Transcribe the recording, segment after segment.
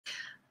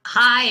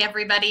Hi,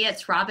 everybody.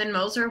 It's Robin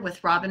Moser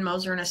with Robin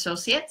Moser and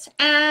Associates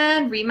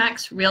and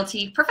Remax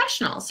Realty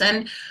Professionals.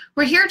 And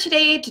we're here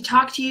today to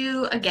talk to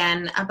you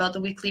again about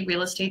the weekly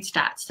real estate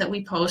stats that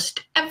we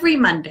post every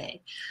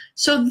Monday.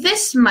 So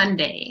this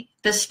Monday,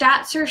 the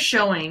stats are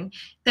showing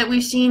that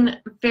we've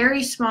seen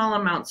very small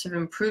amounts of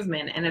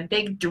improvement and a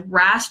big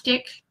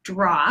drastic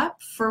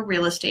drop for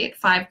real estate,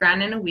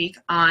 $5,000 in a week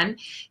on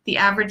the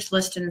average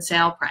list and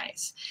sale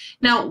price.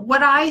 Now,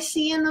 what I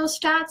see in those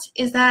stats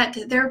is that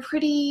they're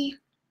pretty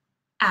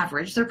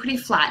average. They're pretty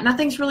flat.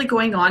 Nothing's really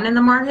going on in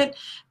the market.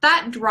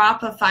 That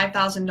drop of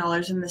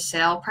 $5,000 in the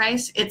sale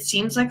price, it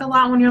seems like a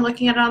lot when you're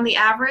looking at it on the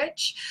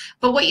average.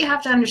 But what you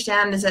have to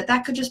understand is that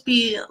that could just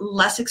be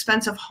less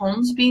expensive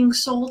homes being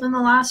sold in the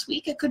last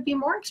week. It could be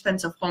more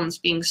expensive homes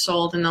being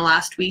sold in the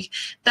last week.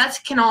 That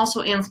can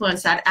also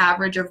influence that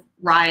average of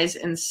rise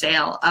in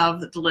sale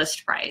of the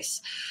list price.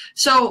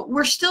 So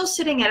we're still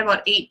sitting at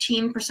about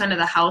 18% of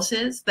the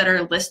houses that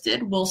are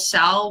listed will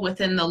sell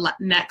within the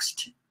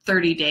next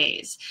 30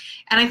 days.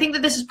 And I think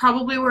that this is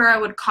probably where I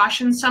would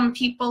caution some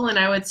people, and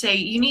I would say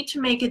you need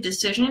to make a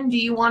decision. Do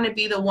you want to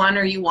be the 1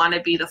 or you want to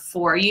be the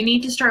 4? You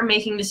need to start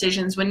making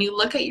decisions when you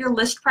look at your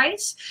list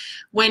price,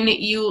 when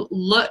you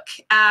look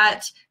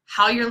at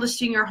how you're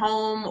listing your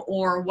home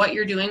or what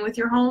you're doing with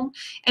your home,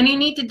 and you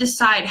need to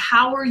decide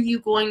how are you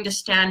going to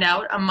stand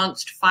out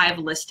amongst 5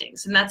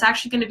 listings. And that's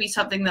actually going to be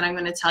something that I'm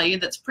going to tell you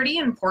that's pretty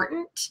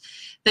important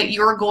that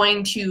you're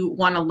going to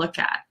want to look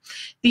at.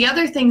 The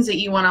other things that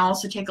you want to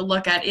also take a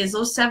look at is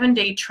those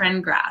 7-day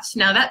trend graphs.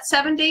 Now that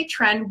 7-day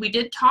trend we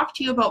did talk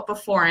to you about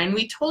before, and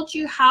we told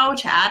you how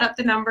to add up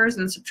the numbers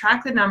and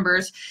subtract the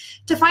numbers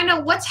to find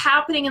out what's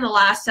happening in the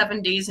last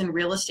 7 days in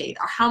real estate.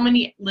 Or how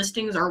many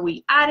listings are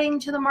we adding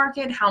to the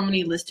market? How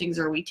many listings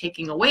are we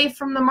taking away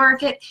from the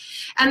market?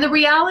 And the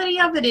reality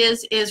of it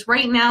is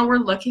right now we're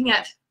looking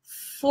at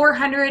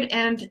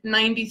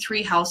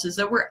 493 houses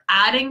that we're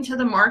adding to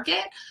the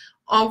market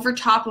over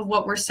top of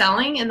what we're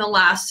selling in the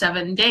last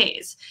 7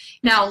 days.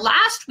 Now,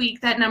 last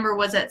week, that number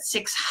was at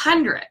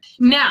 600.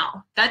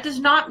 Now, that does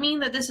not mean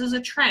that this is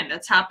a trend.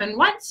 That's happened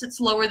once.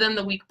 It's lower than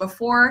the week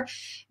before.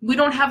 We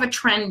don't have a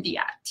trend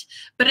yet.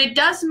 But it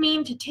does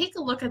mean to take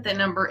a look at the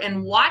number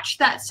and watch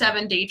that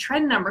 7-day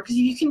trend number, because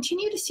if you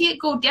continue to see it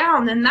go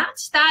down, then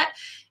that's that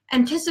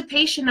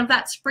anticipation of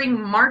that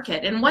spring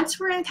market. And once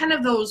we're in kind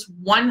of those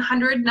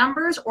 100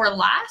 numbers or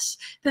less,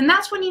 then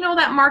that's when you know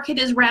that market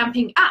is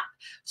ramping up.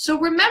 So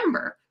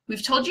remember,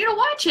 we've told you to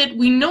watch it.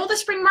 We know the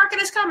spring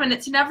market is coming.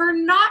 It's never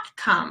not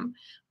come.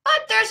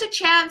 But there's a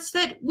chance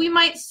that we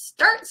might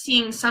start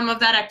seeing some of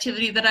that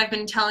activity that I've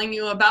been telling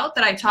you about,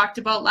 that I talked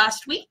about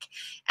last week.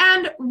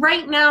 And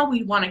right now,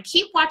 we want to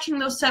keep watching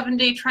those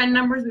 7-day trend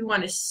numbers. We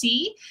want to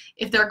see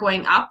if they're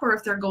going up or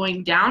if they're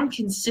going down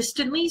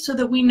consistently, so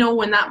that we know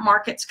when that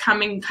market's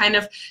coming kind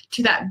of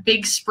to that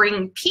big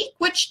spring peak,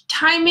 which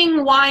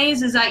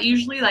timing-wise is that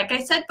usually, like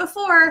I said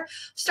before,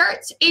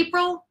 starts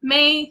April,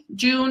 May,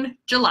 June,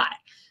 July.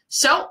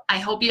 So I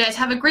hope you guys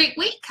have a great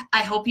week.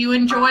 I hope you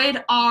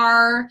enjoyed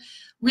our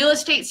real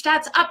estate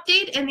stats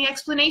update and the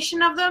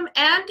explanation of them.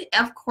 And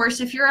of course,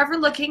 if you're ever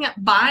looking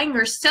at buying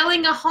or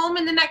selling a home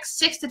in the next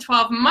 6 to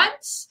 12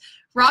 months,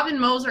 Robin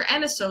Moser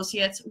and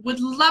Associates would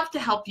love to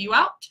help you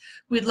out.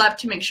 We'd love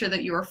to make sure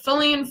that you are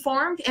fully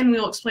informed, and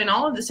we'll explain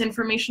all of this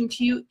information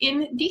to you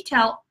in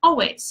detail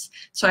always.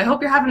 So I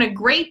hope you're having a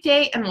great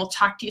day, and we'll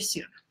talk to you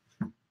soon.